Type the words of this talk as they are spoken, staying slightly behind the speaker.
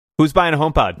Who's buying a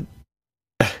HomePod?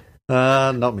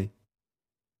 Not me.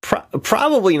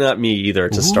 Probably not me either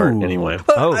to start anyway.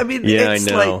 Well, I mean, Yeah, it's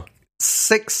I know. like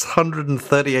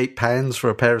 £638 for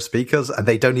a pair of speakers, and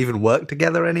they don't even work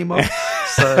together anymore.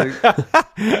 So,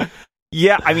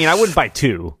 Yeah, I mean, I wouldn't buy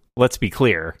two. Let's be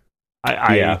clear.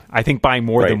 I think buying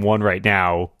more than one right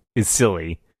now is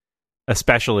silly,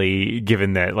 especially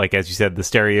given that, like as you said, the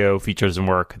stereo feature doesn't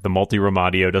work, the multi-room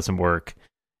audio doesn't work,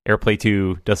 AirPlay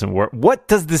 2 doesn't work. What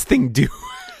does this thing do?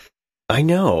 I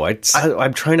know.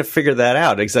 I'm trying to figure that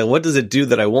out. Exactly. What does it do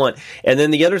that I want? And then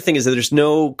the other thing is that there's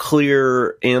no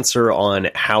clear answer on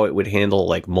how it would handle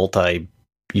like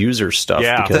multi-user stuff.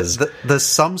 Yeah. Because there's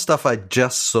some stuff I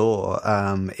just saw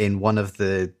in one of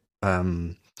the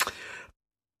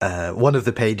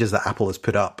pages that Apple has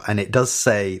put up, and it does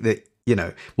say that, you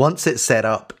know, once it's set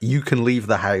up, you can leave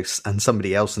the house and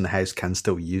somebody else in the house can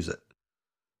still use it.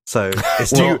 So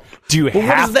it's do you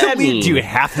have to leave? Do you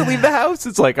have to leave the house?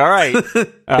 It's like, all right,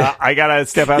 I gotta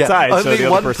step outside. Only so the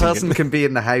one other person can be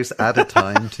in the house at a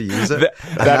time to use it.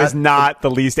 That is not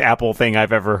the least Apple thing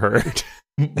I've ever heard.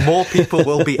 More people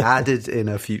will be added in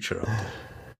a future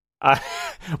update.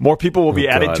 More people will be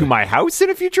added to my house in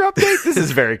a future update? This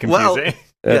is very confusing. Well,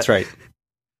 that's right.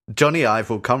 Johnny Ive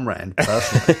will come round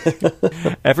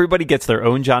personally. Everybody gets their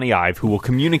own Johnny Ive who will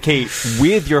communicate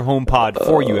with your HomePod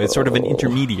for you as sort of an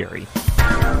intermediary.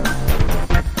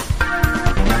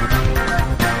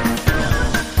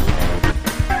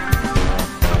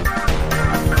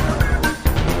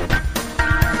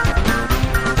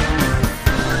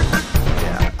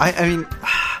 I mean,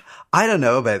 I don't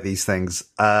know about these things.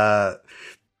 I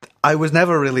was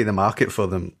never really the market for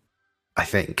them, I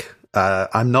think.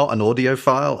 I'm not an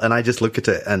audiophile, and I just look at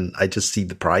it and I just see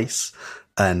the price,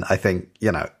 and I think,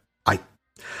 you know, I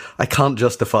can't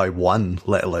justify one,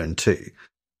 let alone two.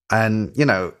 And, you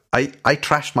know, I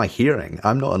trashed my hearing.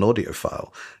 I'm not an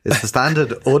audiophile. It's the standard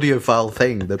audiophile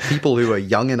thing. The people who are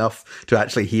young enough to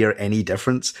actually hear any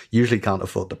difference usually can't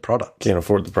afford the product. Can't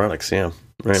afford the products, yeah.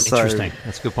 Right. So, interesting.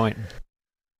 That's a good point.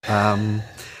 I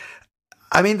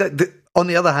mean, on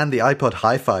the other hand, the iPod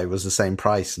Hi-Fi was the same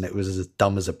price, and it was as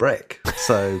dumb as a brick.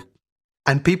 So,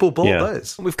 and people bought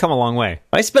those. We've come a long way.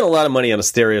 I spent a lot of money on a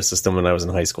stereo system when I was in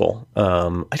high school.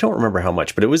 I don't remember how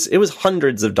much, but it was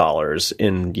hundreds of dollars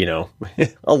in, you know,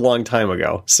 a long time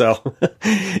ago. So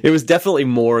it was definitely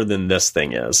more than this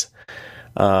thing is.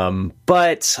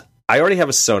 But I already have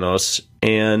a Sonos,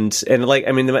 and like,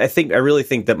 I mean, I really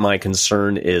think that my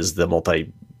concern is the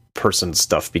multi-person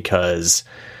stuff, because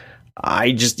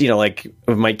I just, you know, like,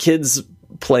 if my kid's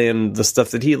playing the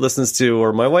stuff that he listens to,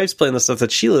 or my wife's playing the stuff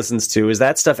that she listens to, is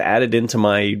that stuff added into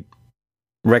my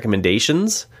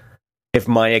recommendations? If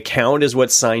my account is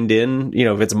what's signed in, you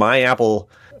know, if it's my Apple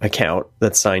account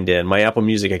that's signed in, my Apple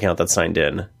Music account that's signed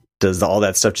in, does all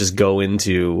that stuff just go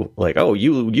into like, oh,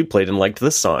 you played and liked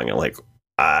this song? And like,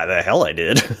 the hell I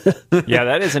did. Yeah,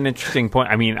 that is an interesting point.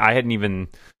 I mean, I hadn't even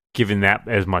given that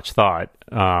as much thought.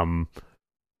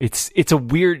 It's a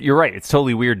weird, you're right, it's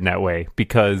totally weird in that way,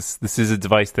 because this is a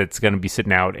device that's going to be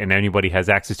sitting out and anybody has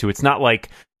access to. It's not like,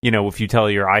 you know, if you tell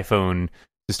your iPhone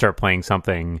to start playing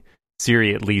something,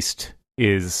 Siri at least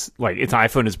is like, it's an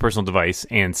iPhone is a personal device,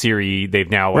 and Siri,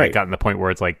 they've now like gotten to the point where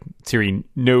it's like Siri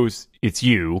knows it's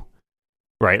you,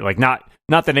 right? Like not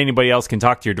that anybody else can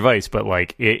talk to your device, but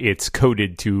like it's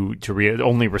coded to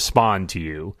only respond to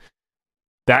you.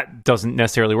 That doesn't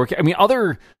necessarily work. I mean,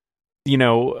 you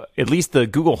know, at least the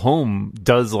Google Home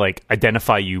does like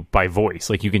identify you by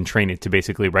voice. Like you can train it to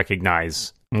basically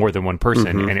recognize more than one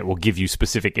person, and it will give you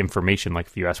specific information. Like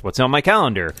if you ask what's on my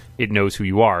calendar, it knows who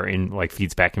you are and like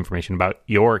feeds back information about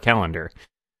your calendar.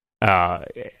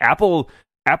 Apple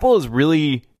is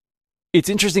really, it's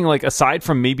interesting. Like aside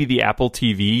from maybe the Apple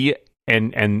TV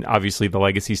and obviously the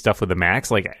legacy stuff with the Macs,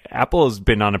 like Apple has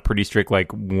been on a pretty strict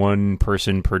like one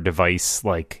person per device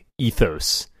like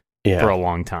ethos for a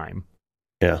long time.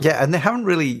 Yeah, and they haven't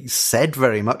really said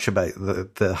very much about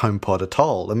the HomePod at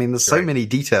all. I mean, there's so many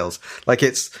details. Like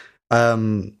it's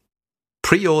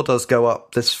pre-orders go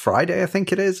up this Friday, I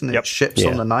think it is, and it ships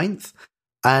on the 9th.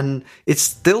 And it's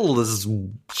still, there's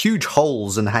huge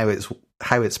holes in how it's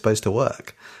supposed to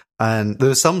work. And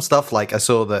there's some stuff like I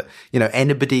saw that, you know,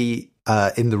 anybody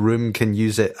in the room can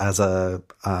use it as a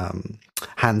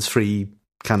hands-free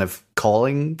kind of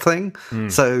calling thing.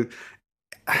 So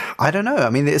I don't know. I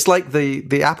mean, it's like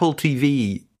the Apple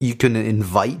TV, you can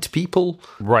invite people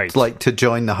to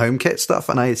join the HomeKit stuff,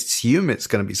 and I assume it's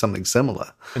going to be something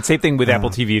similar. And same thing with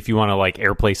Apple TV. If you want to like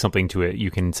AirPlay something to it,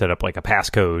 you can set up like a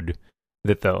passcode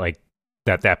that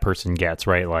that person gets,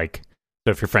 right? Like,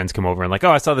 so if your friends come over and like,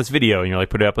 oh, I saw this video, and you're like,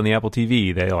 put it up on the Apple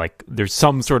TV, they like, there's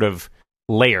some sort of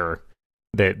layer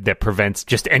that prevents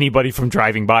just anybody from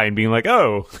driving by and being like,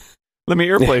 oh, let me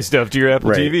AirPlay stuff to your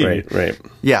Apple TV. Right.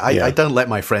 Yeah, I don't let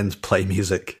my friends play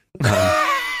music.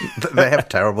 They have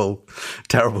terrible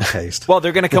taste. Well,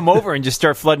 they're going to come over and just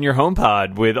start flooding your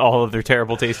HomePod with all of their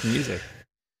terrible taste in music.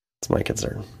 That's my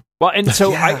concern. Well, and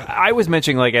so Yeah. I was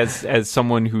mentioning, like, as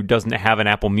someone who doesn't have an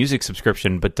Apple Music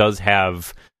subscription, but does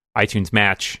have iTunes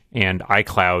Match and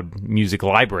iCloud music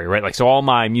library, right? Like, so all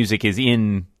my music is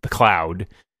in the cloud,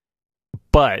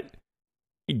 but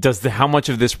how much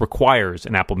of this requires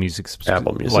an Apple Music subscription?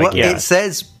 Apple Music. Like, Well, yeah. it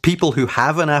says people who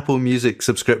have an Apple Music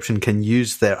subscription can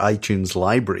use their iTunes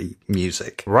library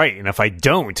music. Right, and if I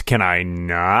don't, can I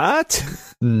not?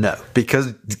 No,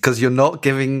 because you're not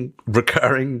giving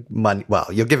recurring money. Well,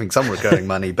 you're giving some recurring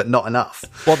money, but not enough.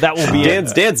 Well, that will be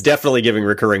Dan's definitely giving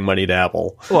recurring money to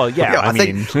Apple. Well, yeah, I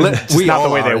mean, it's we not all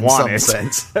the way are they in want some it.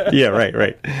 sense. Yeah,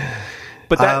 right.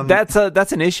 But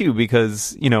that's an issue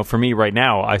because, you know, for me right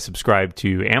now, I subscribe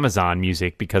to Amazon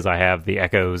Music because I have the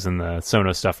Echoes and the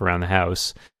Sonos stuff around the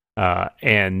house,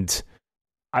 and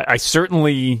I'm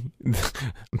certainly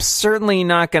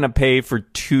not going to pay for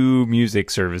two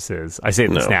music services. I say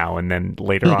this now, and then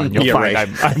later on you'll Yeah, find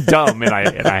right. I'm dumb and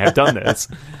I have done this.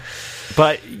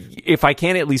 But if I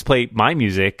can at least play my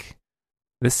music,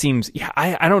 this seems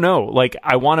I don't know. Like,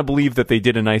 I want to believe that they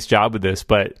did a nice job with this,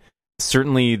 but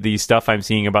certainly the stuff I'm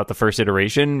seeing about the first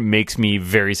iteration makes me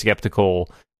very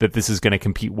skeptical that this is going to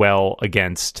compete well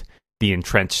against the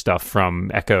entrenched stuff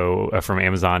from Echo, from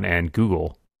Amazon and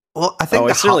Google. Well, I think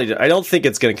I don't think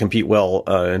it's going to compete well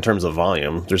in terms of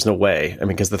volume. There's no way. I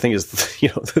mean, because the thing is like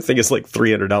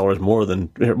 $300 more than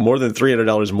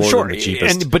 $300 more than the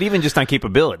cheapest. But even just on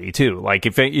capability too. Like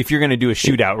if you're going to do a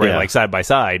shootout, right, like side by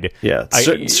side,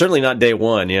 certainly not day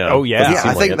one. Yeah. Oh yeah.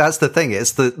 I think that's the thing.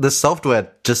 It's the software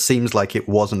just seems like it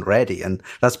wasn't ready, and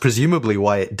that's presumably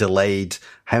why it delayed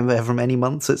however many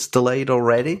months it's delayed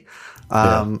already.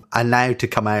 And now to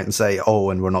come out and say,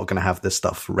 oh, and we're not going to have this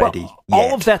stuff ready yet.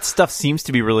 All of that stuff seems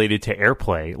to be related to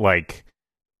AirPlay. Like,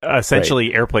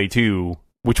 essentially AirPlay 2,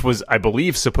 which was, I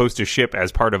believe, supposed to ship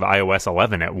as part of iOS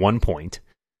 11 at one point.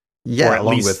 Yeah,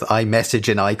 along with iMessage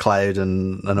and iCloud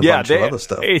and a bunch of other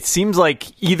stuff. It seems like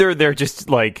either they're just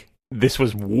like, this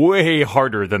was way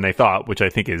harder than they thought, which I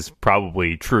think is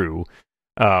probably true,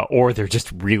 or they're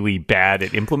just really bad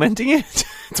at implementing it.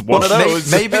 It's one of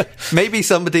those. Maybe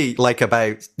somebody, like,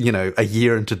 about, a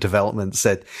year into development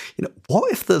said, what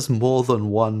if there's more than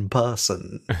one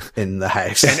person in the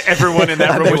house? And everyone in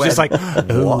that room was just like,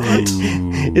 what?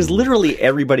 Is literally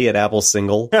everybody at Apple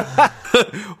single?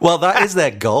 Well, that is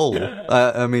their goal.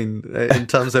 I mean, in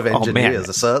terms of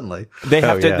engineers, certainly.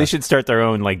 They should start their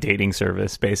own, like, dating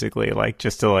service, basically, like,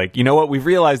 just to, like, you know what, we've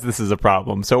realized this is a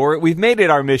problem, so we've made it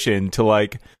our mission to,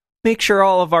 like, make sure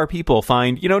all of our people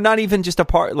find, not even just a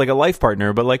life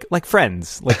partner, but like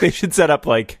friends. Like, they should set up,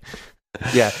 like,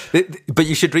 yeah. But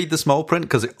you should read the small print,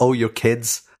 because your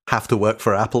kids have to work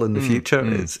for Apple in the future.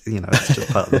 It's it's just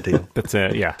part of the deal. That's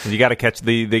yeah. You got to catch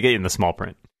they get in the small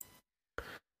print.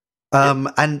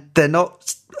 And they're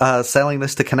not selling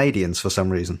this to Canadians for some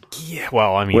reason. Yeah.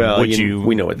 Well, I mean,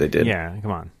 we know what they did. Yeah.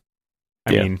 Come on.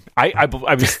 I mean,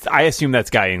 I assume that's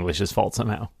Guy English's fault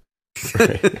somehow.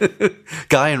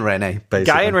 Guy and Renee, basically.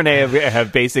 Guy and Renee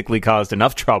have basically caused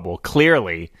enough trouble,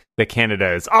 clearly, that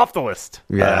Canada is off the list.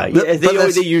 Yeah,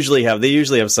 they usually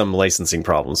have some licensing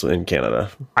problems in Canada.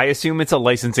 I assume it's a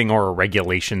licensing or a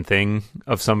regulation thing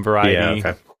of some variety.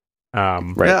 Yeah, okay.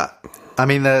 Right. Yeah. I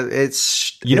mean, it's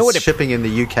shipping in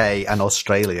the UK and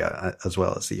Australia as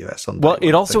well as the US. Well,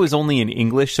 it also is only in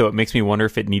English, so it makes me wonder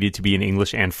if it needed to be in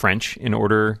English and French in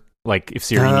order. Like, if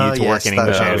Siri needed to work in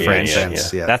English and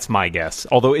French. Yeah. That's my guess.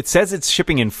 Although it says it's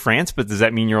shipping in France, but does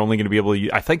that mean you're only going to be able to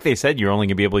I think they said you're only going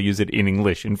to be able to use it in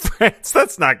English in France.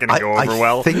 That's not going to go over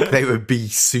well. I think they would be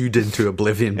sued into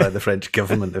oblivion by the French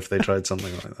government if they tried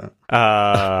something like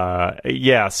that.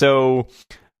 Yeah, so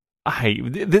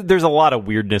there's a lot of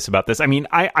weirdness about this. I mean,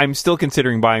 I'm still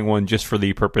considering buying one just for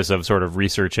the purpose of sort of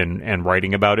research and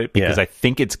writing about it, because I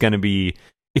think it's going to be...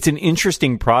 It's an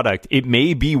interesting product. It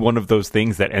may be one of those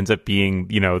things that ends up being,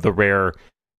 the rare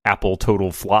Apple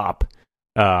total flop.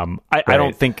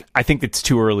 I think it's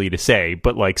too early to say,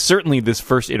 but like, certainly this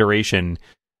first iteration,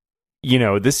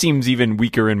 this seems even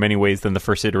weaker in many ways than the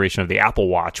first iteration of the Apple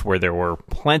Watch, where there were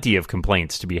plenty of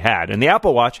complaints to be had. And the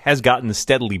Apple Watch has gotten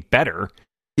steadily better.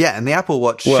 Yeah, and the Apple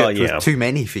Watch shipped with too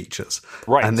many features.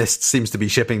 Right. And this seems to be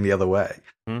shipping the other way.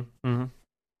 Mm-hmm.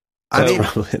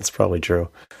 It's probably true.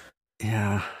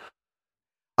 Yeah.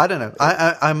 I don't know.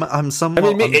 I'm somewhat.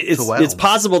 I mean, it's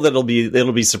possible that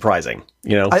it'll be surprising.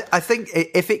 You know, I think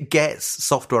if it gets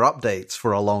software updates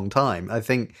for a long time, I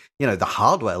think the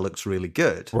hardware looks really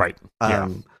good. Right.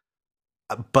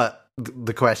 But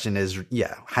the question is,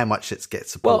 how much it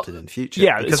gets supported in the future.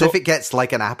 Yeah, because if it gets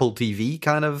like an Apple TV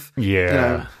kind of,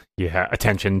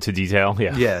 attention to detail.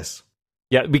 Yeah. Yes.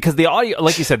 Yeah, because the audio,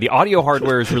 like you said, the audio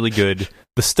hardware is really good.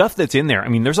 The stuff that's in there, I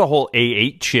mean, there's a whole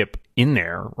A8 chip in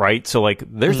there, right? So, like,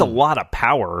 there's a lot of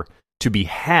power to be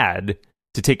had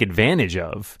to take advantage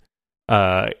of.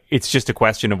 It's just a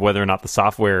question of whether or not the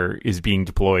software is being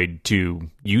deployed to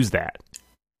use that.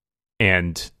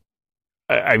 And,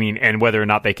 I mean, and whether or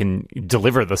not they can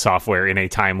deliver the software in a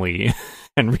timely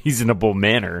and reasonable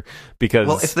manner. Because...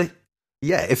 Well,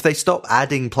 if they stop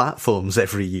adding platforms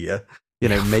every year...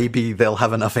 maybe they'll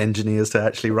have enough engineers to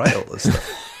actually write all this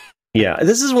stuff. Yeah,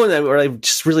 this is one where I'm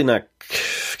just really not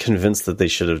convinced that they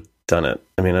should have done it.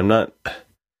 I mean, I'm not.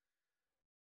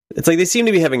 It's like they seem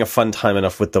to be having a fun time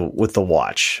enough with the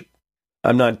watch.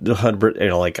 I'm not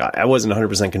 100%, I wasn't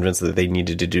 100% convinced that they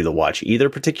needed to do the watch either,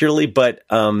 particularly. But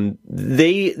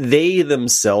they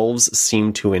themselves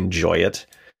seem to enjoy it.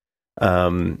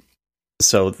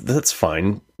 So that's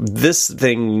fine. This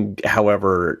thing,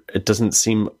 however, it doesn't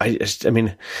seem. I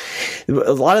mean,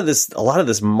 a lot of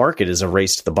this market is a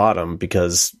race to the bottom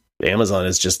because Amazon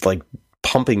is just like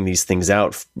pumping these things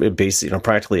out, basically,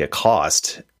 practically at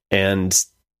cost. And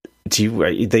they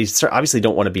obviously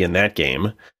don't want to be in that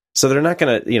game, so they're not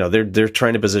going to. They're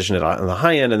trying to position it on the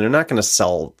high end, and they're not going to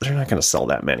sell. They're not going to sell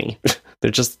that many. I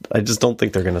just don't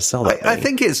think they're going to sell that. I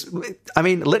think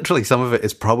literally some of it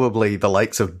is probably the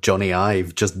likes of Johnny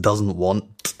Ive just doesn't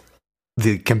want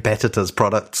the competitors'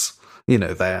 products,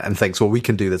 there, and thinks, well, we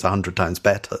can do this 100 times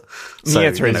better. So, the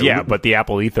answer is but the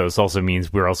Apple ethos also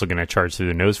means we're also going to charge through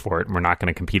the nose for it, and we're not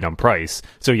going to compete on price.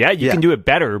 So you can do it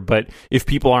better, but if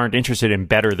people aren't interested in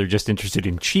better, they're just interested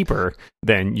in cheaper,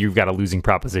 then you've got a losing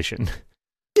proposition.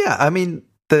 Yeah, I mean,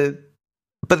 the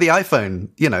iPhone,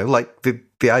 like the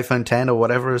iPhone 10 or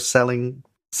whatever is selling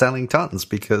tons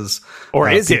because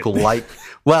people like.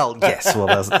 Well, yes. Well,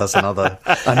 that's another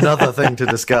thing to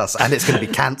discuss, and it's going to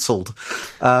be cancelled.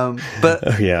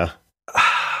 But yeah.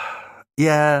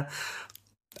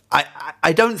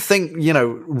 I don't think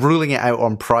ruling it out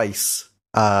on price.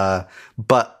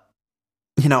 But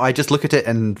I just look at it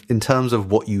in terms of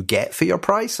what you get for your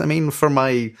price. I mean, for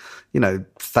my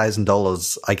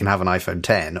 $1,000, I can have an iPhone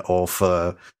 10, or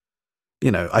for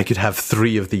I could have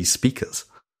 3 of these speakers.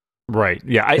 Right.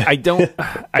 Yeah. I don't.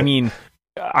 I mean.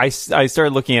 I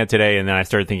started looking at today, and then I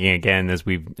started thinking again, as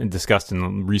we've discussed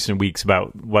in recent weeks,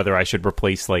 about whether I should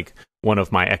replace like one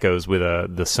of my Echoes with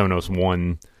the Sonos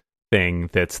One thing.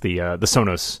 That's the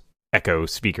Sonos Echo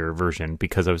speaker version,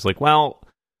 because I was like, well,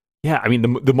 yeah, I mean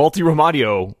the multi-room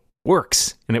audio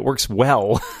works, and it works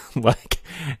well.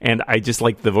 And I just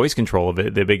like the voice control of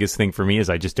it. The biggest thing for me is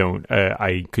I just don't.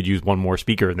 I could use one more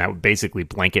speaker, and that would basically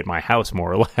blanket my house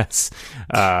more or less.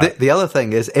 The other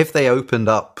thing is, if they opened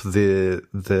up the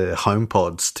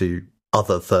HomePods to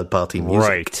other third-party music,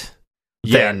 right?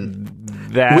 Then,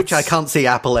 which I can't see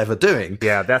Apple ever doing.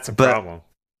 Yeah, that's a problem.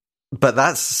 But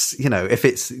that's if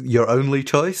it's your only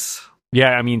choice.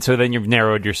 Yeah, I mean, so then you've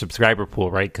narrowed your subscriber pool,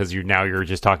 right? Because you're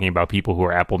just talking about people who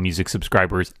are Apple Music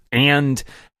subscribers and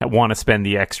want to spend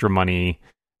the extra money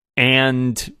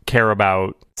and care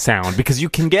about sound, because you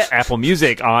can get Apple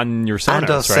Music on your Sonos, and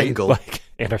are right? single.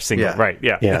 And are single, right?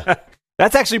 Yeah. Yeah.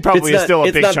 That's actually probably still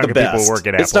a big chunk of people who work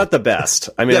at Apple. It's not the best.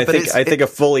 I mean, I think a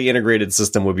fully integrated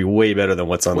system would be way better than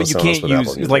what's on the Sonos. You can't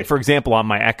use, like, for example, on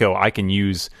my Echo, I can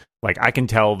use, like, I can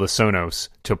tell the Sonos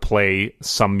to play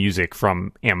some music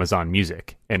from Amazon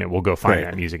Music, and it will go find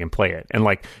that music and play it. And,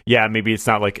 like, yeah, maybe it's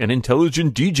not like an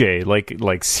intelligent DJ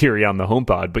like Siri on the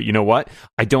HomePod, but you know what?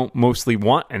 I don't mostly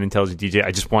want an intelligent DJ.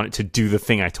 I just want it to do the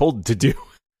thing I told it to do.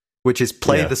 Which is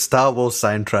play the Star Wars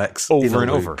soundtracks over and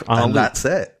over. And that's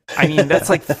it. I mean, that's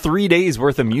like 3 days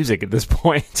worth of music at this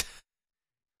point.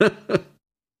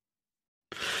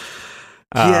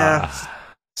 Yeah.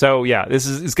 So yeah, this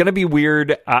is going to be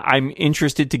weird. I'm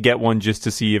interested to get one just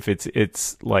to see if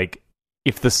it's like,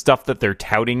 if the stuff that they're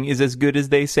touting is as good as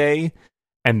they say,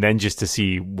 and then just to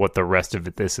see what the rest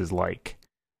of this is like.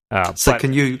 So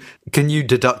can you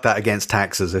deduct that against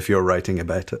taxes if you're writing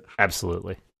about it?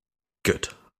 Absolutely. Good.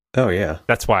 Oh yeah,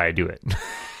 that's why I do it.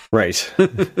 Right.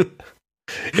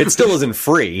 It still isn't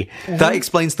free. That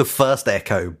explains the first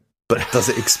Echo, but does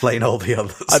it explain all the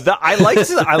others? I like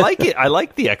it. I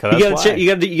like the Echo. That's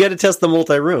you got to test the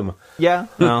multi-room. Yeah,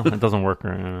 no, it doesn't work.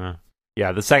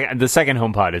 Yeah, the second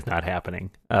HomePod is not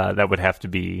happening. That would have to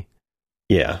be.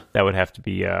 Yeah, that would have to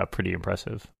be pretty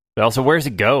impressive. But also, where does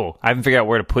it go? I haven't figured out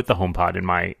where to put the HomePod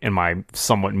in my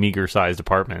somewhat meager-sized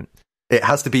apartment. It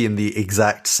has to be in the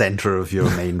exact center of your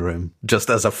main room, just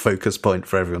as a focus point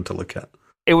for everyone to look at.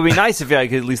 It would be nice if I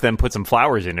could at least then put some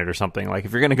flowers in it or something. Like,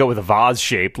 if you're going to go with a vase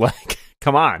shape, like,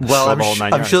 come on. Well,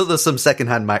 I'm sure there's some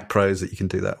secondhand Mac Pros that you can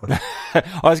do that with.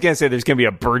 I was going to say there's going to be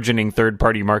a burgeoning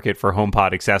third-party market for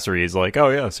HomePod accessories. Like, oh,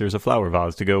 yes, here's a flower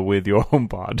vase to go with your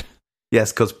HomePod.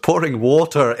 Yes, because pouring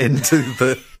water into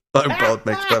the HomePod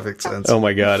makes perfect sense. Oh,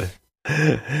 my God.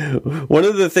 One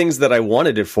of the things that I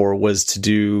wanted it for was to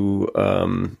do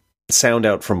sound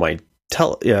out from my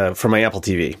from my Apple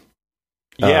TV.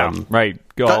 Yeah, right.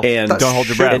 And don't hold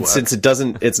your breath. And since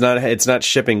it's not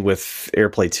shipping with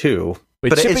AirPlay 2.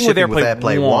 But it's shipping with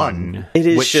AirPlay 1. It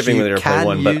is shipping with AirPlay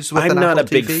 1, but I'm not a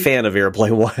big fan of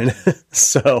AirPlay 1.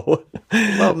 So,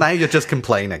 well, now you're just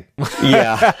complaining.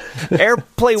 Yeah.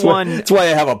 AirPlay 1. That's why I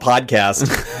have a podcast.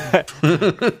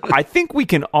 I think we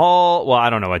can all, well,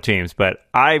 I don't know about James, but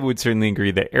I would certainly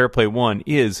agree that AirPlay 1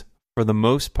 is, for the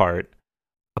most part,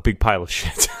 a big pile of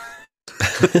shit.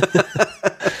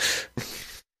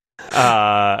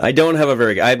 I don't have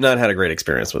I've not had a great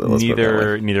experience with it.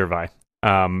 Neither have I.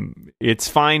 It's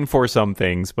fine for some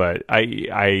things, but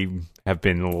I have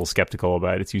been a little skeptical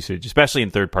about its usage, especially in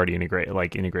third-party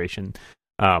integration.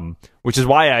 Which is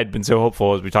why I'd been so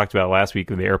hopeful, as we talked about last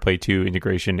week, with the AirPlay 2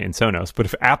 integration in Sonos. But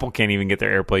if Apple can't even get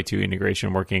their AirPlay 2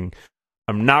 integration working,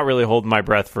 I'm not really holding my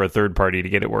breath for a third party to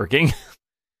get it working.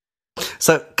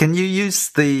 So, can you use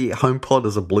the HomePod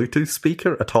as a Bluetooth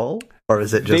speaker at all? Or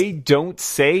is it just... They don't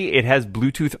say it has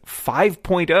Bluetooth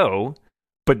 5.0,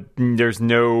 but there's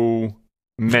no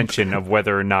mention of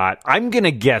whether or not. I'm going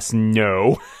to guess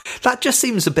no. That just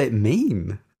seems a bit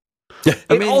mean.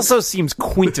 It also seems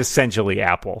quintessentially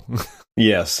Apple.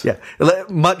 Yes. Yeah.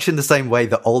 Much in the same way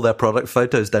that all their product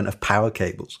photos don't have power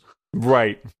cables.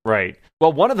 Right.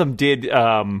 Well, one of them did...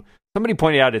 somebody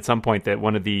pointed out at some point that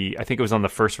one of the... I think it was on the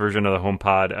first version of the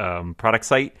HomePod product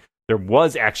site, there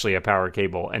was actually a power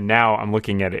cable, and now I'm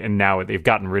looking at it, and now they've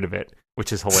gotten rid of it,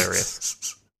 which is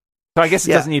hilarious. So I guess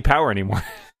it doesn't need power anymore.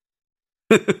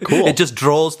 Cool. It just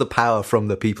draws the power from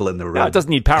the people in the room. No, it doesn't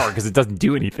need power because it doesn't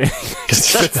do anything.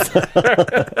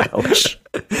 Ouch.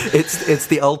 It's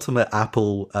the ultimate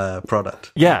Apple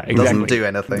product. Yeah, exactly. It doesn't do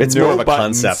anything. It's more of a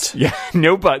concept. Yeah,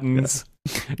 no buttons,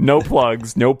 no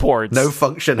plugs, no ports. No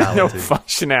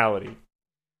functionality.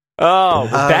 Oh,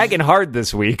 we're bagging hard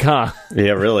this week, huh?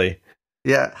 Yeah, really.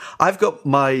 Yeah. I've got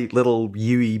my little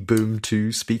UE Boom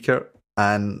 2 speaker,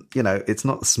 and, it's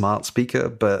not a smart speaker,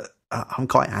 but I'm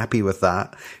quite happy with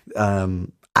that.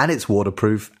 And it's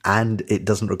waterproof, and it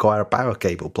doesn't require a power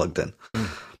cable plugged in.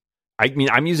 I mean,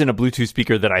 I'm using a Bluetooth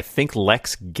speaker that I think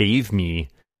Lex gave me.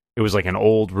 It was like an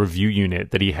old review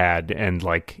unit that he had, and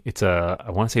I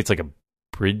want to say it's like a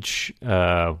Bridge,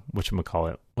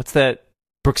 whatchamacallit? What's that?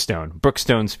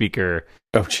 Brookstone speaker.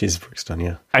 Oh, geez, Brookstone,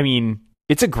 yeah. I mean,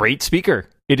 it's a great speaker.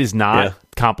 It is not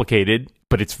complicated,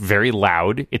 but it's very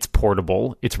loud. It's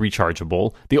portable. It's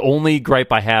rechargeable. The only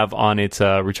gripe I have on its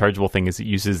rechargeable thing is it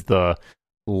uses the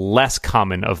less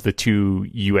common of the two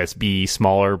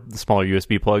smaller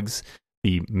USB plugs,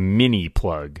 the mini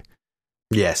plug.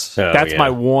 Yes. That's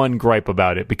my one gripe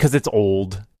about it, because it's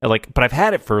old. But I've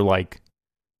had it for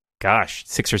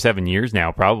 6 or 7 years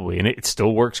now, probably, and it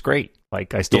still works great.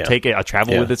 I still take it. I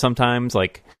travel with it sometimes.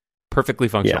 Perfectly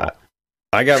functional. Yeah.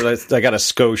 I got a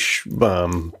Scosche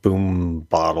boom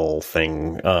bottle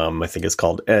thing. I think it's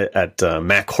called at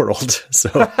Macworld. So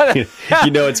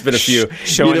it's been a few.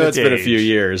 Been a few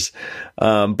years.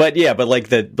 But like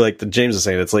the James was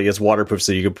saying, it's waterproof,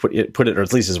 so you could put it, or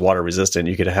at least it's water resistant.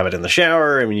 You could have it in the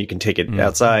shower. I mean, you can take it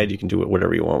outside. You can do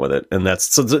whatever you want with it, and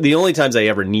that's so the only times I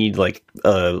ever need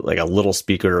a little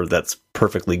speaker that's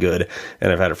perfectly good, and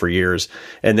I've had it for years.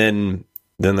 And then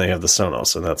they have the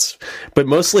Sonos, and that's. But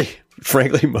mostly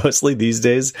these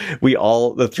days, we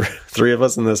all, the three of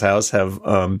us in this house, have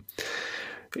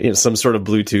some sort of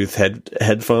Bluetooth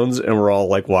headphones, and we're all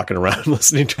walking around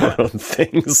listening to our own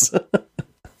things.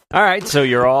 All right, so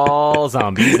you're all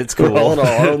zombies. It's cool. We're all in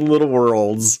our own little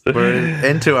worlds. We're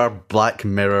into our Black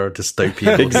Mirror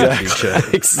dystopian future.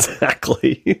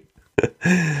 Exactly.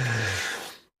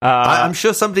 I'm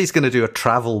sure somebody's going to do a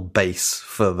travel base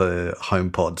for the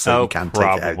HomePod, so you can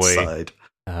take it outside.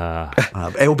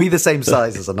 It will be the same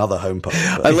size as another HomePod.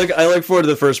 I look forward to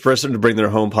the first person to bring their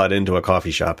HomePod into a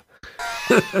coffee shop.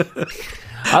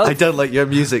 I don't like your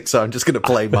music, so I'm just going to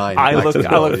play mine. I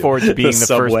look forward to being the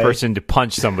first person to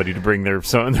punch somebody to bring their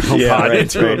HomePod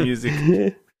into a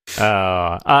music.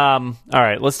 All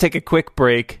right, let's take a quick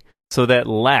break so that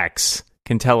Lex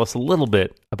can tell us a little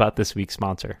bit about this week's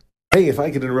sponsor. Hey, if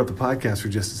I could interrupt the podcast for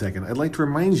just a second, I'd like to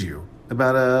remind you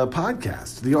about a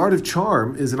podcast. The Art of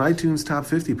Charm is an iTunes Top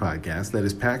 50 podcast that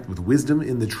is packed with wisdom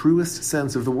in the truest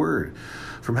sense of the word.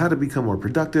 From how to become more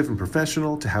productive and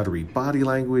professional to how to read body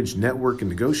language, network, and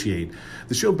negotiate,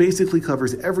 the show basically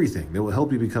covers everything that will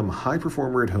help you become a high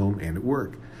performer at home and at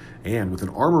work. And with an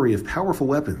armory of powerful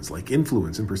weapons like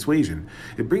influence and persuasion,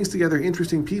 it brings together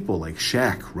interesting people like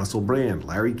Shaq, Russell Brand,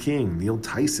 Larry King, Neil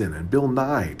Tyson, and Bill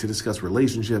Nye to discuss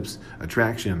relationships,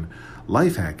 attraction,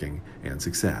 life hacking, and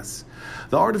success.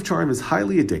 The Art of Charm is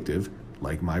highly addictive,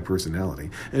 like my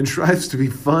personality, and strives to be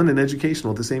fun and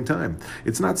educational at the same time.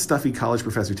 It's not stuffy college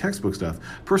professor textbook stuff.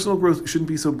 Personal growth shouldn't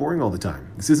be so boring all the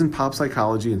time. This isn't pop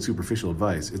psychology and superficial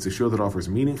advice. It's a show that offers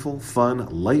meaningful, fun,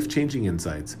 life-changing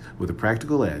insights with a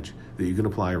practical edge that you can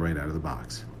apply right out of the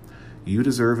box. You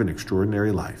deserve an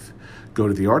extraordinary life. Go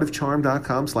to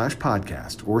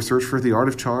theartofcharm.com/podcast or search for The Art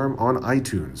of Charm on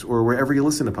iTunes or wherever you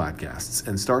listen to podcasts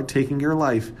and start taking your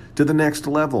life to the next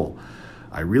level.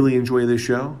 I really enjoy this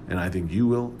show, and I think you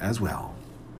will as well.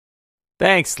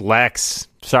 Thanks, Lex.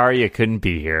 Sorry you couldn't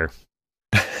be here.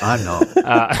 I'm not.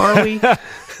 Are we?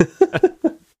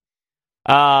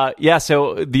 Yeah,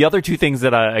 so the other two things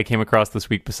that I came across this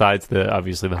week, besides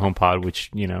obviously the HomePod,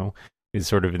 which, is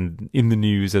sort of in the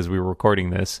news as we were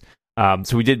recording this.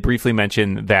 So we did briefly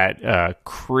mention that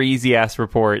crazy-ass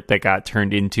report that got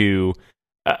turned into...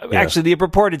 Actually, the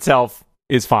report itself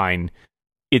is fine.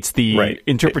 It's the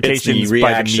interpretations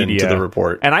by the media to the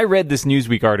report. And I read this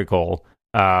Newsweek article,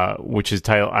 which is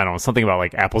titled, I don't know, something about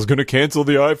like Apple's going to cancel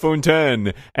the iPhone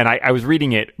 10. And I was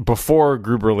reading it before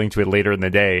Gruber linked to it later in the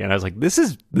day, and I was like, this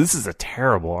is a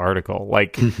terrible article.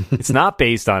 Like, it's not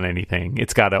based on anything.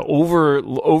 It's got an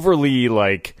overly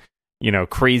like,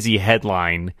 crazy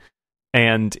headline,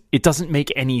 and it doesn't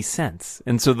make any sense.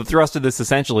 And so the thrust of this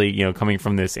essentially, coming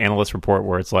from this analyst report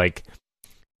where it's like,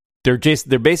 they're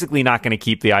basically not going to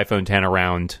keep the iPhone 10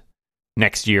 around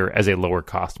next year as a lower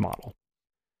cost model,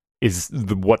 is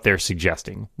what they're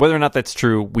suggesting. Whether or not that's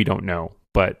true, we don't know,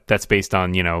 but that's based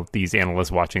on, these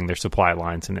analysts watching their supply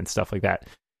lines and stuff like that.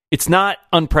 It's not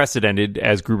unprecedented,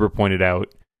 as Gruber pointed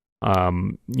out.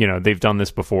 They've done this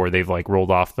before. They've like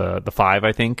rolled off the 5,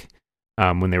 I think,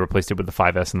 when they replaced it with the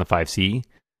 5S and the 5C.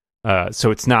 So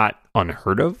it's not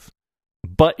unheard of.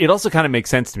 But it also kind of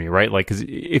makes sense to me, right? Like, because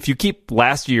if you keep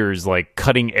last year's like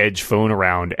cutting edge phone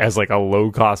around as like a low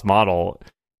cost model,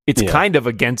 it's kind of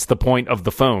against the point of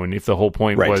the phone. If the whole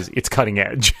point was it's cutting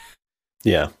edge,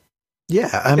 yeah.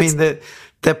 I mean,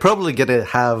 they're probably going to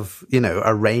have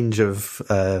a range of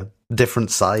different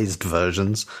sized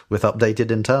versions with updated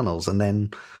internals, and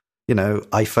then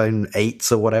iPhone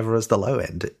 8s or whatever as the low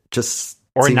end. It just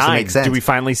or seems 9. to make sense. Do we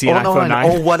finally see an iPhone 9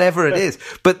 or whatever it is?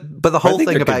 But the whole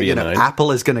thing about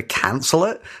Apple is going to cancel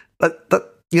it.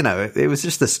 It was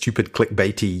just a stupid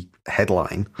clickbaity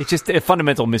headline. It's just a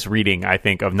fundamental misreading, I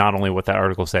think, of not only what that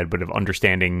article said, but of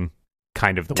understanding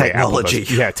kind of the technology. Way Apple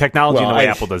does. Yeah, technology and the way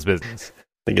Apple does business. I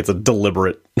think it's a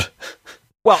deliberate.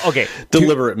 Well, okay.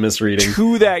 Deliberate misreading.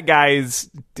 To that guy's,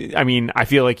 I mean, I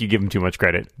feel like you give him too much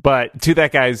credit, but to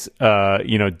that guy's,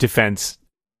 defense,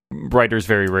 writers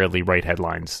very rarely write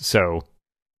headlines, so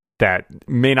that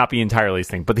may not be entirely his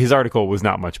thing, but his article was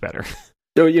not much better.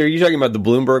 So are you talking about the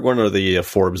Bloomberg one or the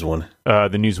Forbes one? The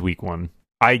Newsweek one.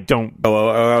 I don't...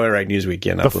 Oh, right, Newsweek,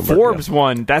 yeah, not the Bloomberg. Forbes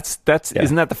one, that's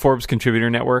isn't that the Forbes Contributor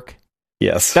Network?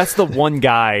 Yes. That's the one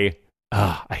guy...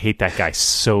 I hate that guy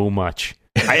so much.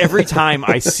 Every time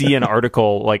I see an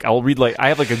article, like I'll read, like I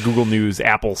have like a Google News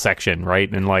Apple section,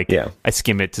 right? And like I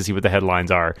skim it to see what the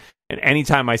headlines are. And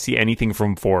anytime I see anything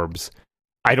from Forbes,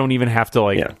 I don't even have to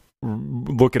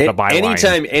look at the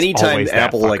byline. Anytime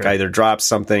Apple like either drops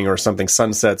something or something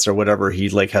sunsets or whatever, he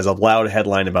like has a loud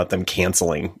headline about them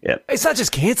canceling it. It's not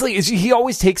just canceling. He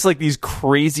always takes like these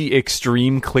crazy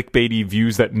extreme clickbaity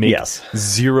views that make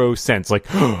zero sense. Like,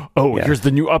 here's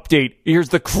the new update. Here's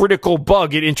the critical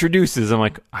bug it introduces. I'm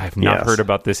like, I've not heard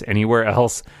about this anywhere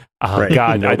else. Oh,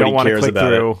 God, I don't want to click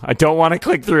through. I don't want to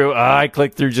click through. I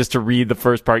clicked through just to read the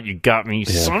first part. You got me,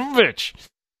 son of a bitch.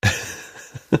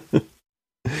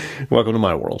 Welcome to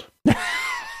my world.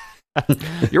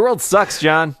 Your world sucks,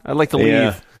 John. I'd like to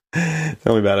leave.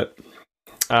 Tell me about it.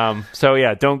 So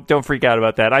yeah, don't freak out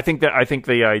about that. I think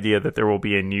the idea that there will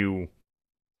be a new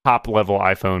top level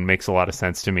iPhone makes a lot of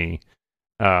sense to me.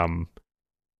 You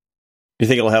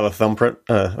think it'll have a thumbprint,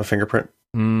 a fingerprint?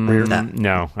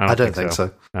 No, I don't think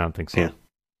so. I don't think so. Yeah.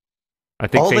 I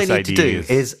think all Face they need ID to do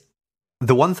is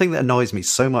the one thing that annoys me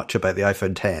so much about the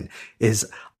iPhone 10 is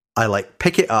I like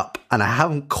pick it up and I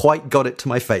haven't quite got it to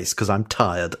my face because I'm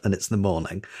tired and it's the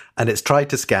morning and it's tried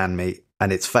to scan me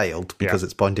and it's failed because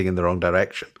it's pointing in the wrong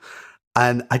direction.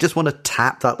 and I just want to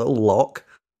tap that little lock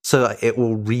so that it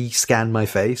will re-scan my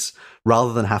face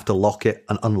rather than have to lock it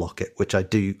and unlock it, which I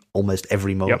do almost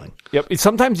every morning. Yep.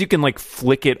 Sometimes you can like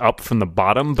flick it up from the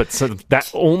bottom, but so that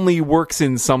only works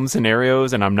in some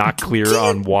scenarios, and I'm not clear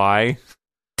on why.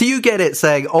 Do you get it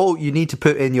saying, oh, you need to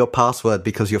put in your password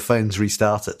because your phone's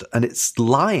restarted? And it's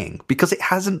lying because it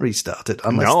hasn't restarted.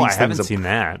 Unless no, these I haven't seen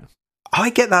that.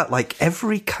 I get that like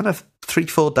every kind of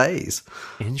 3-4 days.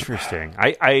 Interesting.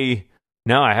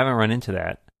 No, I haven't run into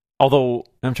that. Although,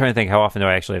 I'm trying to think, how often do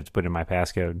I actually have to put in my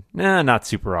passcode? Not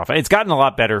super often. It's gotten a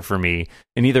lot better for me,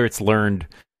 and either it's learned,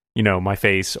 my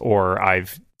face, or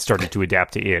I've started to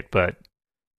adapt to it, but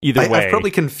either way... I've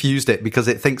probably confused it because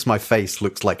it thinks my face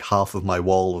looks like half of my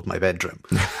wall of my bedroom.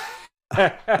 I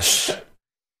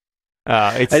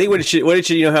think what it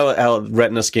should, how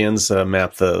retina scans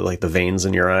map the veins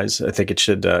in your eyes. I think it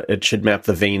should map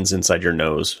the veins inside your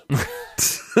nose.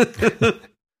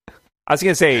 I was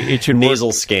going to say it should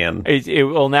nasal scan.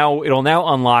 It'll now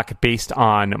unlock based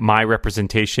on my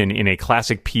representation in a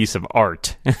classic piece of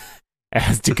art,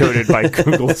 as decoded by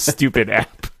Google's stupid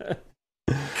app,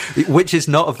 which is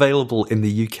not available in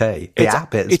the UK. The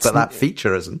app is, but that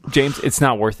feature isn't. James, it's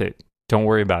not worth it. Don't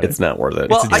worry about it. It's not worth it.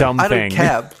 Well, it's a dumb I thing. don't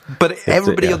care, but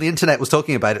everybody on the internet was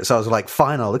talking about it, so I was like,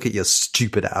 fine, I'll look at your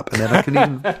stupid app, and then I couldn't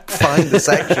even find the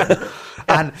section.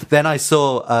 And then I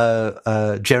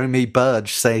saw Jeremy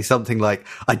Burge say something like,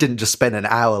 I didn't just spend an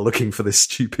hour looking for this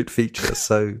stupid feature.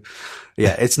 So,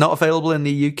 yeah, it's not available in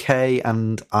the UK,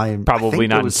 and I'm probably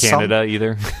not in Canada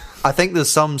either. I think there's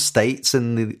some states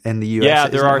in the US. Yeah,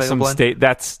 there are some states.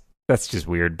 That's just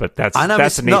weird, but that's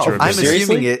the nature of it. I'm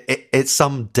assuming it's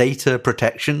some data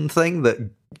protection thing that,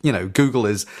 Google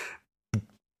is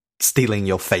stealing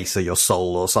your face or your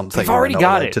soul or something. They've already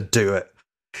got it to do it.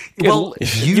 Well,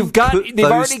 they've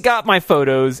already got my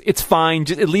photos. It's fine.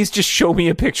 At least just show me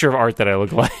a picture of art that I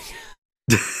look like.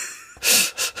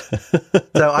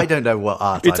 So I don't know what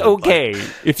art. It's okay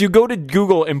if you go to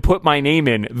Google and put my name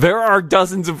in. There are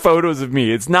dozens of photos of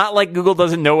me. It's not like Google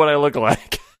doesn't know what I look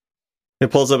like. It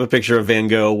pulls up a picture of Van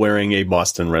Gogh wearing a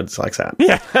Boston Red Sox hat.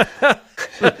 Yeah.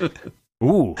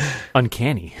 Ooh,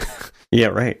 uncanny. Yeah,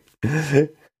 right.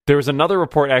 There was another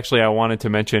report, actually, I wanted to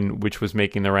mention, which was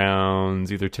making the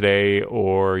rounds either today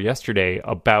or yesterday,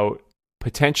 about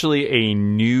potentially a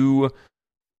new,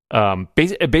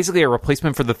 basically a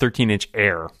replacement for the 13-inch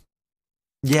Air.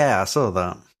 Yeah, I saw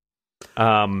that.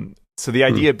 So the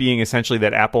idea being essentially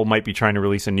that Apple might be trying to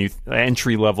release a new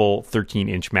entry-level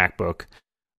 13-inch MacBook.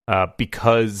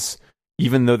 Because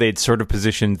even though they'd sort of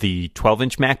positioned the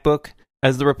 12-inch MacBook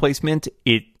as the replacement,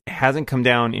 it hasn't come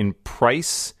down in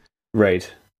price. Right.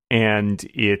 And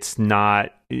it's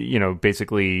not,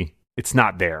 basically, it's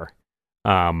not there.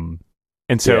 And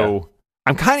so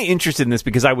I'm kind of interested in this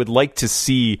because I would like to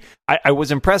see, I was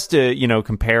impressed to,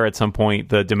 compare at some point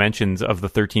the dimensions of the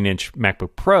 13-inch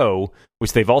MacBook Pro,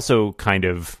 which they've also kind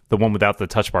of, the one without the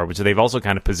touch bar, which they've also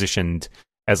kind of positioned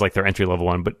as like their entry level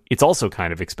one, but it's also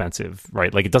kind of expensive,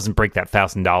 right? Like it doesn't break that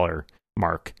 $1,000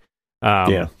 mark.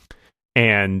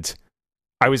 And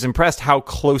I was impressed how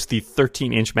close the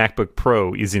 13-inch MacBook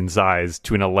Pro is in size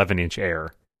to an 11-inch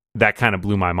Air. That kind of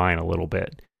blew my mind a little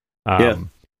bit.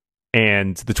 And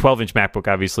the 12-inch MacBook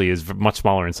obviously is much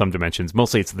smaller in some dimensions.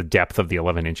 Mostly it's the depth of the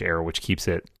 11-inch Air, which keeps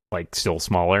it like still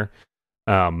smaller.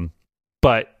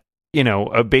 But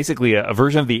basically a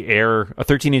version of the Air, a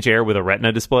 13-inch Air with a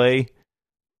Retina display.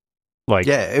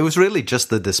 It was really just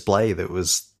the display that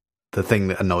was the thing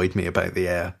that annoyed me about the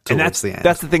Air. And that's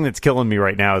the thing that's killing me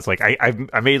right now. Is like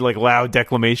I made like loud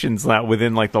declamations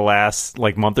within like the last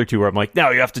like month or two where I'm like, no,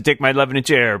 you have to take my 11-inch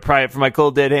Air, pry it from my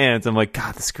cold dead hands. I'm like,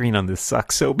 God, the screen on this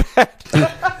sucks so bad.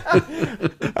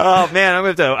 Oh man,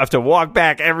 I'm gonna have to walk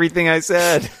back everything I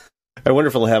said. I wonder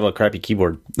if it'll have a crappy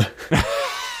keyboard.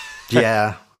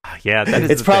 Yeah,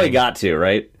 it's probably got to,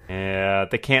 right? Yeah,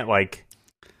 they can't like.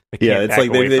 It's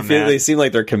like they seem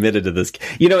like they're committed to this,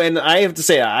 and I have to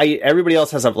say, everybody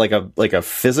else has a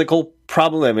physical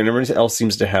problem. I mean, everybody else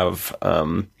seems to have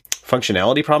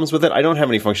functionality problems with it. I don't have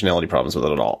any functionality problems with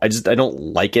it at all. I don't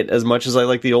like it as much as I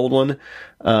like the old one,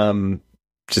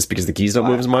 just because the keys don't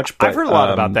move as much. But, I've heard a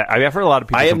lot about that. I've heard a lot of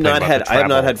people. I have not had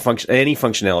any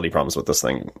functionality problems with this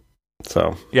thing.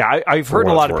 So yeah, I've heard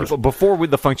a lot of people before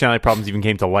with the functionality problems even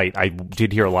came to light. I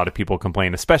did hear a lot of people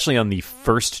complain, especially on the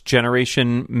first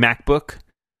generation MacBook.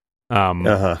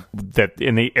 That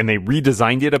and they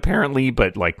redesigned it apparently,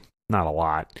 but like not a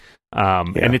lot.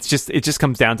 And it just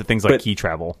comes down to things like key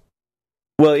travel.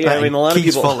 Well, yeah, I mean, a lot of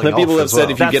people have said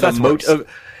if you get a moat of,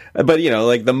 but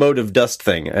like the moat of dust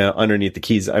thing underneath the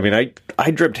keys. I mean,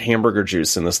 I dripped hamburger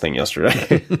juice in this thing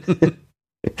yesterday.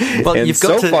 But and you've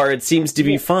got so far, it seems to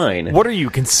be fine. What are you,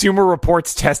 Consumer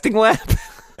Reports testing lab?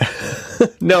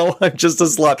 No, I'm just a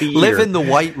sloppy eater. live in the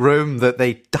white room that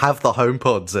they have the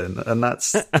HomePods in, and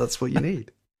that's what you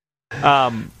need.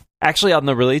 Actually, on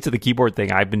the related to the keyboard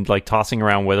thing, I've been like tossing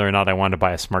around whether or not I want to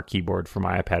buy a smart keyboard for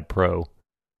my iPad Pro,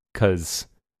 because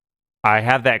I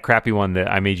have that crappy one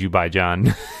that I made you buy,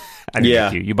 John. I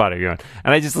didn't make you bought it your own,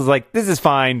 and I just was like, this is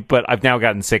fine, but I've now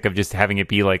gotten sick of just having it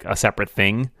be like a separate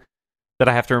thing that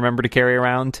I have to remember to carry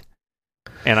around,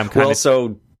 and I'm kind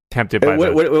of tempted by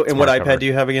what iPad cover. do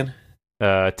you have again?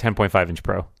 10.5 inch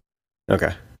Pro.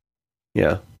 Okay,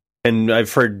 yeah, and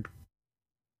I've heard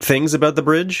things about the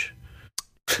bridge.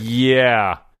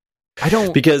 Yeah, I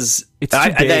don't, because it's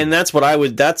too big. and that's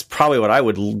probably what I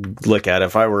would look at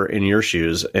if I were in your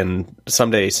shoes, and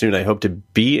someday soon I hope to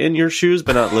be in your shoes,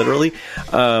 but not literally.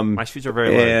 My shoes are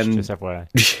very large, just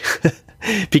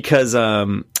FYI. Because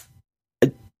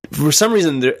for some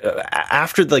reason,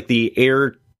 after like the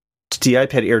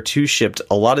iPad Air 2 shipped,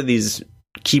 a lot of these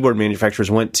keyboard manufacturers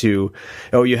went to,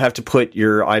 you have to put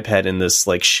your iPad in this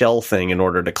like shell thing in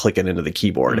order to click it into the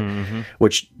keyboard,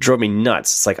 which drove me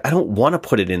nuts. It's like, I don't want to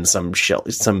put it in some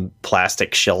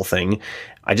plastic shell thing.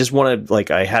 I just want to, like,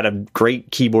 I had a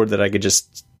great keyboard that I could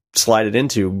just slide it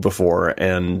into before,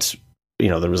 and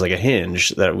there was like a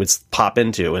hinge that it would pop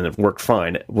into, and it worked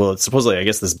fine. Well, it's supposedly, I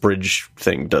guess this bridge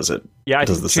thing does it. Yeah, it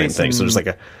does the same thing. So there's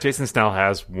like Jason Snell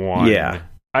has one. Yeah.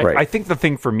 Right. I think the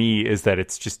thing for me is that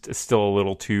it's just still a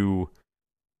little too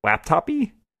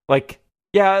laptop-y. Like,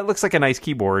 yeah, it looks like a nice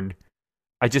keyboard.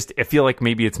 I feel like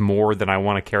maybe it's more than I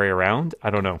want to carry around. I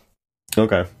don't know.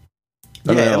 Okay.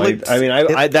 That's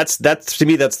to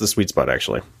me, that's the sweet spot,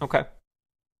 actually. Okay.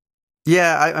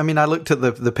 Yeah, I mean, I looked at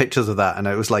the pictures of that, and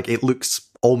it was like, it looks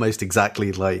almost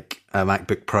exactly like a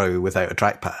MacBook Pro without a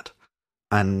trackpad.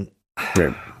 And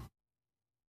put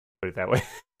it that way.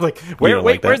 Like,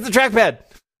 where's the trackpad?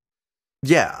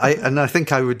 Yeah, I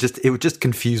think it would just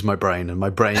confuse my brain, and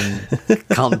my brain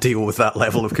can't deal with that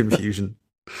level of confusion.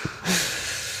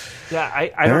 Yeah,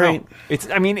 I don't know.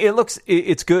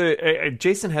 It's good.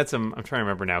 Jason had some. I'm trying to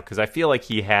remember now, because I feel like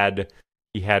he had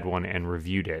one and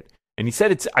reviewed it, and he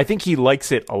said I think he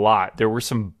likes it a lot. There were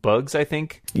some bugs, I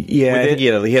think. Yeah, I think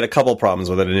he had a couple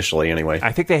problems with it initially. Anyway,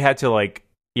 I think they had to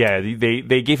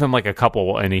they gave him like a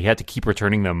couple, and he had to keep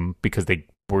returning them because they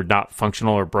were not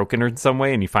functional or broken in some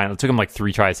way, and it took him like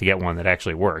 3 tries to get one that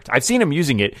actually worked. I've seen him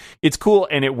using it. It's cool,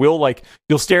 and it will, like,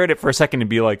 you'll stare at it for a second and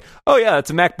be like, oh yeah, it's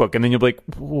a MacBook, and then you'll be like,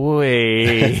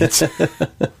 wait. It's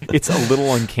a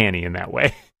little uncanny in that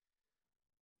way.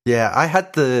 Yeah, I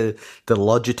had the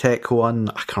Logitech one,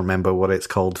 I can't remember what it's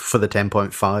called, for the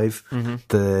 10.5,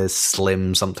 the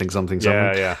Slim something.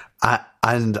 Yeah.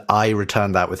 And I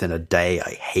returned that within a day.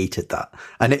 I hated that.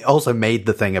 And it also made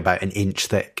the thing about an inch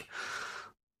thick.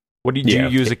 What did you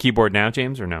use a keyboard now,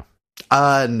 James, or no?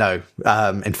 No.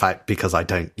 In fact, because I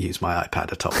don't use my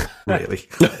iPad at all, really.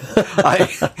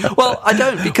 I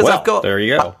don't, because I've got... There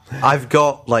you go. I've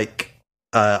got, like...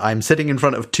 I'm sitting in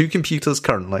front of 2 computers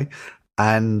currently,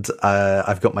 and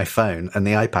I've got my phone, and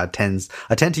the iPad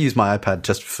I tend to use my iPad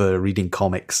just for reading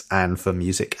comics and for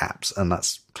music apps, and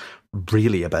that's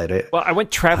really about it. Well, I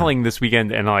went traveling this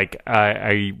weekend, and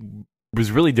I was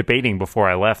really debating before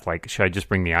I left, like, should I just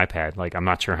bring the iPad? Like, I'm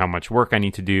not sure how much work I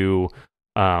need to do.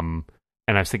 And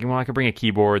I was thinking, well, I could bring a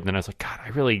keyboard. And then I was like, God, I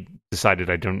really decided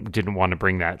I didn't want to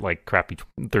bring that like crappy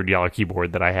 $30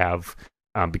 keyboard that I have,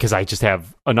 because I just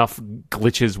have enough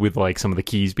glitches with like some of the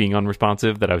keys being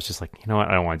unresponsive that I was just like, you know what,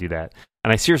 I don't want to do that.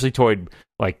 And I seriously toyed,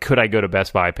 like, could I go to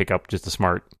Best Buy, pick up just a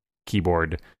smart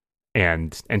keyboard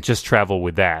and just travel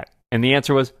with that? And the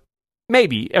answer was,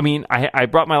 maybe. I mean, I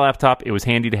brought my laptop. It was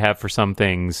handy to have for some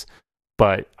things,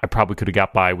 but I probably could have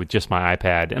got by with just my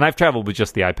iPad. And I've traveled with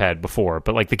just the iPad before,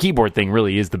 but like the keyboard thing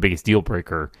really is the biggest deal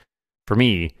breaker for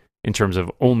me in terms of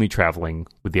only traveling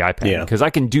with the iPad. Because I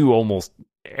can do almost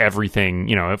everything,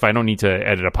 if I don't need to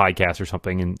edit a podcast or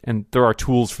something, and there are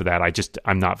tools for that.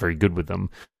 I'm not very good with them.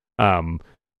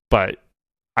 But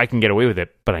I can get away with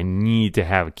it, but I need to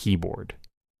have a keyboard,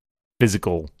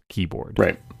 physical keyboard.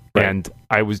 Right. And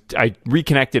I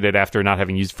reconnected it after not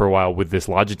having used it for a while with this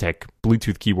Logitech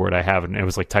Bluetooth keyboard I have, and I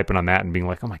was like typing on that and being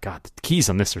like, oh my God, the keys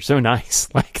on this are so nice.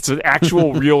 Like, it's an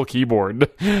actual real keyboard.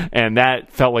 And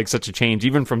that felt like such a change,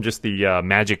 even from just the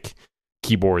Magic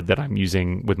keyboard that I'm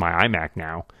using with my iMac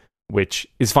now, which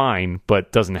is fine,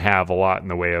 but doesn't have a lot in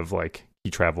the way of like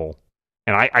key travel.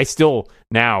 And I still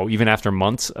now, even after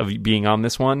months of being on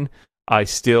this one, I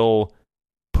still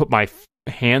put my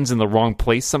hands in the wrong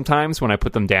place sometimes when I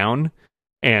put them down,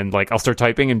 and like I'll start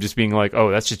typing and just being like,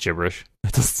 oh, that's just gibberish.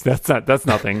 That's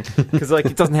nothing, because like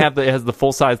it has the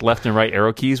full size left and right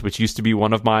arrow keys, which used to be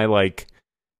one of my like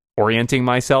orienting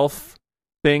myself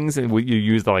things, and you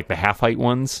use the half height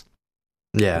ones.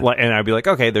 Yeah, and I'd be like,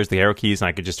 okay, there's the arrow keys, and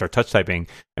I could just start touch typing.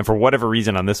 And for whatever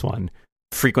reason on this one,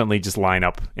 frequently just line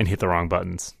up and hit the wrong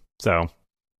buttons. So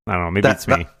I don't know, maybe it's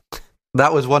me.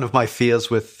 That was one of my fears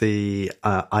with the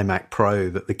iMac Pro,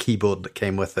 that the keyboard that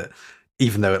came with it,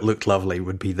 even though it looked lovely,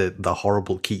 would be the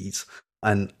horrible keys.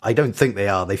 And I don't think they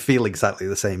are. They feel exactly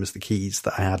the same as the keys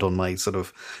that I had on my sort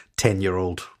of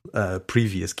 10-year-old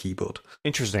previous keyboard.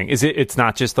 Interesting. It's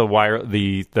not just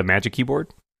the Magic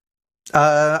Keyboard?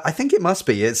 I think it must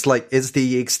be. It's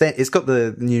the extent. It's got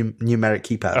the numeric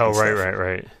keypad. Oh,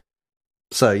 right.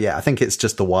 So yeah, I think it's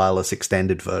just the wireless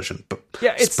extended version, but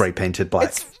spray painted black.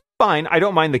 It's fine. I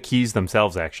don't mind the keys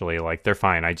themselves. Actually, like they're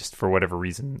fine. I just, for whatever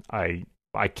reason, I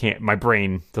can't. My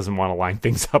brain doesn't want to line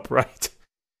things up right.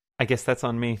 I guess that's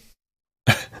on me.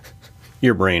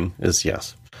 Your brain is,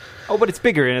 yes. Oh, but it's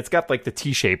bigger, and it's got like the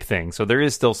T-shape thing, so there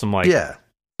is still some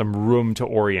some room to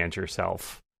orient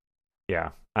yourself.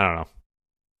 Yeah, I don't know.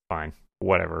 Fine,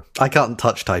 whatever. I can't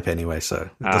touch type anyway, so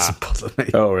it doesn't bother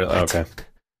me. Oh, really? Okay.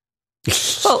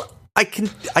 Well, I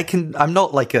can. I'm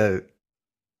not like a.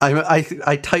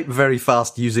 I type very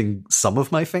fast using some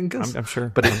of my fingers. I'm sure,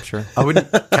 but I'm sure I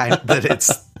wouldn't count that it's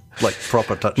like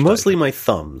proper touch. Mostly typing. my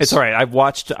thumbs. It's all right.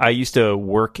 I used to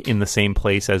work in the same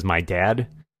place as my dad,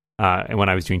 and when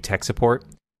I was doing tech support,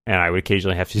 and I would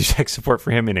occasionally have to do tech support for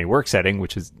him in a work setting,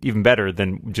 which is even better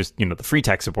than just the free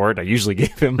tech support I usually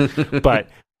gave him. But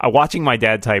watching my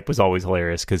dad type was always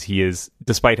hilarious, because he is,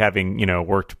 despite having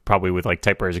worked probably with like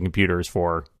typewriters and computers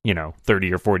for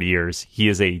 30 or 40 years, he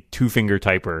is a 2-finger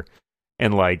typer,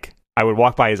 and like I would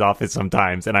walk by his office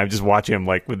sometimes, and I would just watch him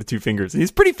like with the 2 fingers.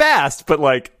 He's pretty fast, but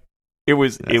like it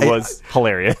was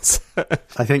hilarious.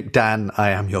 I think, Dan, I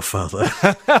am your father.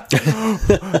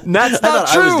 That's not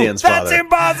true. I was Dan's father. That's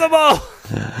impossible.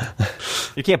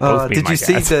 You can't both be my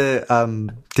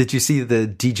dad. Did you see the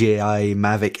DJI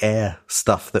Mavic Air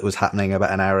stuff that was happening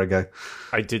about an hour ago?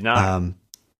 I did not.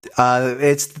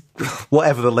 It's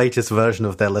whatever the latest version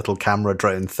of their little camera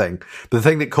drone thing. But the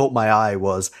thing that caught my eye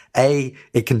was,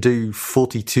 it can do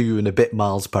 42 and a bit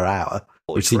miles per hour,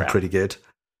 which seemed pretty good.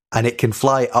 And it can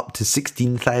fly up to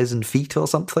 16,000 feet or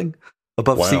something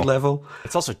above sea level.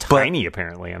 It's also tiny,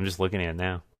 apparently. I'm just looking at it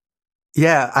now.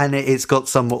 Yeah, and it's got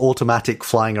some automatic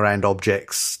flying around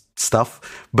objects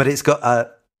stuff. But it's got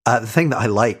the thing that I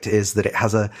liked is that it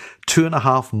has a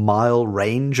 2.5 mile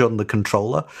range on the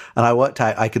controller. And I worked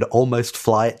out I could almost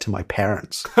fly it to my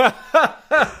parents.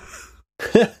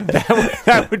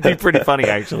 That would be pretty funny,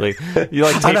 actually. You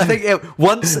like, and I think if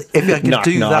I could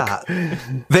do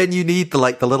that, then you need the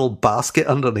little basket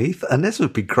underneath, and this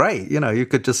would be great. You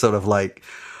could just sort of like,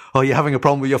 oh, you're having a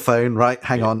problem with your phone, right?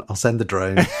 Hang on, I'll send the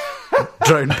drone.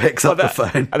 Drone picks up the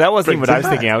phone. That wasn't even what I was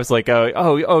thinking. I was like,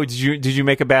 oh, did you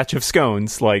make a batch of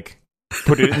scones? Like,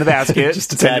 put it in the basket,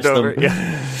 just attach them. Over.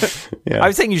 Yeah. I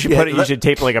was saying you should you should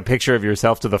tape like a picture of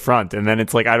yourself to the front, and then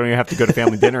it's like I don't even have to go to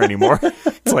family dinner anymore.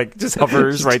 It's like just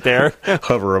hovers right there.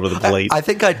 Hover over the plate. I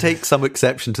think I take some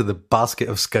exception to the basket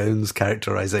of scones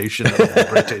characterization of the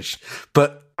British,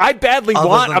 but I badly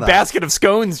want a basket of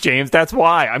scones, James. That's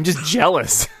why I'm just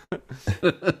jealous.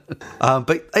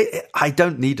 But I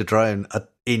don't need a drone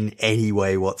in any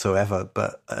way whatsoever.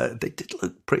 But they did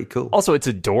look pretty cool. Also, it's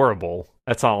adorable.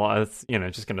 That's all. Just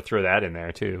going to throw that in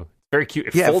there too. Very cute.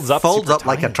 It folds up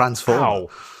like a transformer. Wow.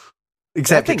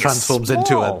 Except it transforms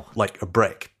into a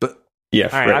brick. But yeah,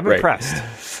 all right, I'm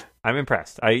impressed. I'm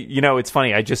impressed. It's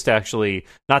funny. I just actually,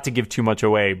 not to give too much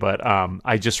away, but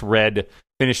I just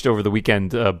finished over the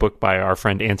weekend a book by our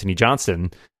friend Anthony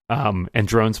Johnston, and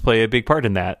drones play a big part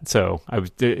in that. So I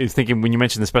was thinking, when you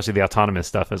mentioned especially the autonomous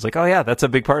stuff, I was like, oh yeah, that's a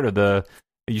big part of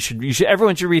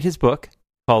everyone should read his book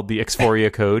called The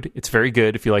Exphoria Code. It's very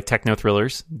good if you like techno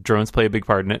thrillers. Drones play a big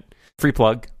part in it. Free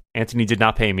plug. Anthony did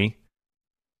not pay me.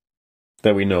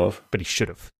 That we know of. But he should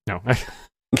have. No.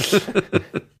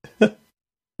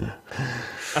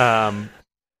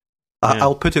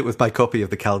 I'll put it with my copy of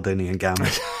the Caledonian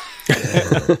Gambit.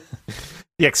 The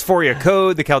Exphoria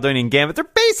Code, the Caledonian Gambit, they're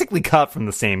basically cut from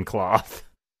the same cloth.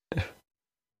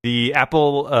 The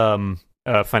Apple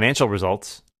financial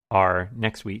results are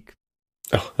next week.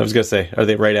 Oh, I was going to say, are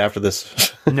they right after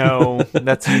this? No,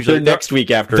 that's usually next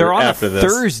week after. They're on after a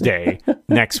Thursday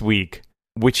next week,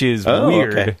 which is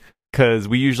weird. Okay. because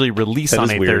we usually release on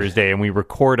a Thursday and we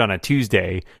record on a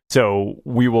Tuesday. So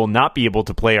we will not be able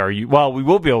to play we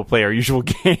will be able to play our usual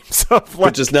games.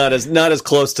 Which is not as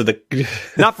close to the...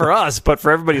 Not for us, but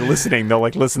for everybody listening. They'll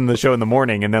like listen to the show in the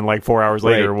morning, and then like 4 hours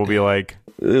later, we'll be like...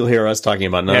 They'll hear us talking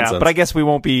about nonsense. Yeah, but I guess we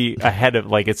won't be ahead of...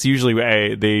 Like, it's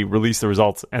usually they release the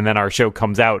results, and then our show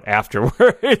comes out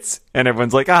afterwards, and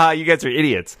everyone's like, you guys are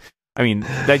idiots. I mean,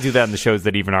 they do that in the shows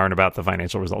that even aren't about the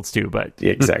financial results too, but...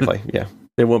 Yeah, exactly, yeah.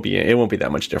 It won't be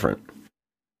that much different.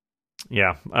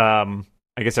 Yeah.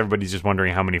 I guess everybody's just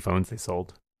wondering how many phones they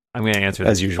sold. I'm going to answer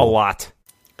as usual. A lot.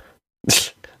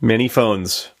 Many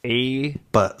phones.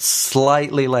 But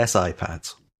slightly less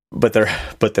iPads. But they're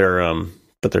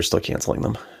still canceling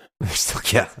them. They're still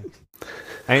canceling.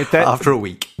 After a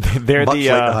week. They're much like the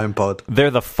HomePod. They're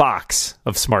the Fox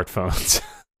of smartphones.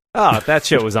 That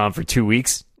show was on for 2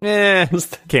 weeks.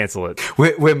 Cancel it.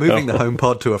 We're moving the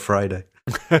HomePod to a Friday.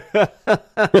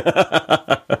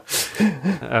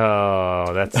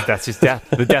 That's just death.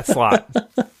 The death slot.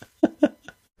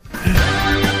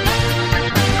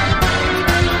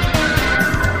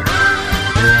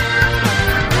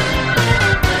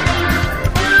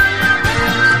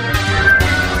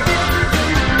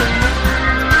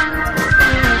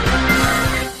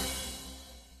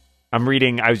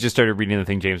 I just started reading the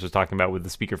thing James was talking about with the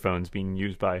speakerphones being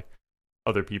used by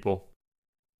other people.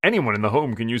 Anyone in the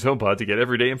home can use HomePod to get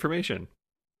everyday information.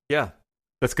 Yeah.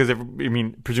 That's because,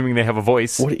 presuming they have a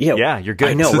voice. Yeah, you're good.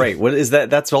 I know, right. What is that?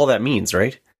 That's all that means,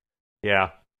 right? Yeah.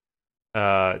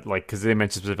 Because they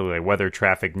mentioned specifically like weather,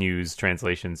 traffic, news,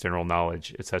 translations, general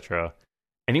knowledge, etc.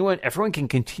 Everyone can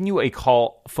continue a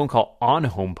phone call on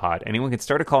HomePod. Anyone can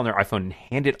start a call on their iPhone and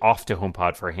hand it off to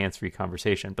HomePod for a hands-free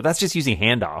conversation. But that's just using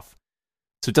handoff.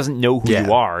 So it doesn't know who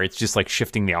you are. It's just like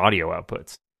shifting the audio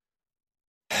outputs.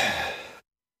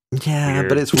 Yeah, weird.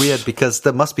 But it's weird because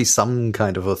there must be some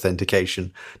kind of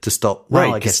authentication to stop. Right.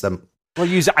 Well, I guess them. Well,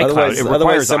 use iCloud.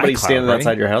 Otherwise somebody iCloud, standing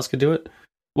outside your house could do it?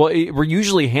 Well,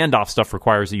 usually handoff stuff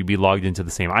requires that you be logged into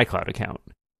the same iCloud account.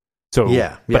 So,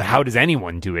 but how does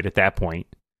anyone do it at that point?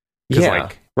 Yeah,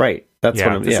 right. That's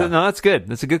what I'm... No, that's good.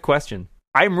 That's a good question.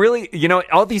 I'm really,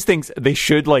 all these things, they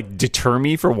should like deter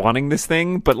me for wanting this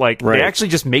thing, but like they actually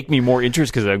just make me more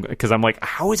interested because I'm like,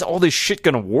 how is all this shit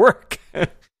going to work?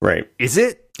 Right. Is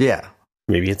it? Yeah.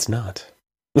 Maybe it's not.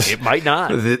 It might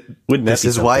not. This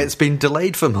is why it's been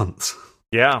delayed for months.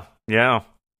 Yeah.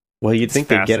 Well, you'd think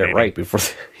they'd get it right before...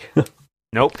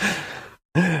 Nope.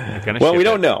 Well, we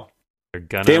don't know.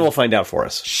 Dan will find out for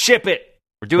us. Ship it.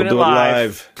 We're doing it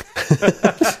live.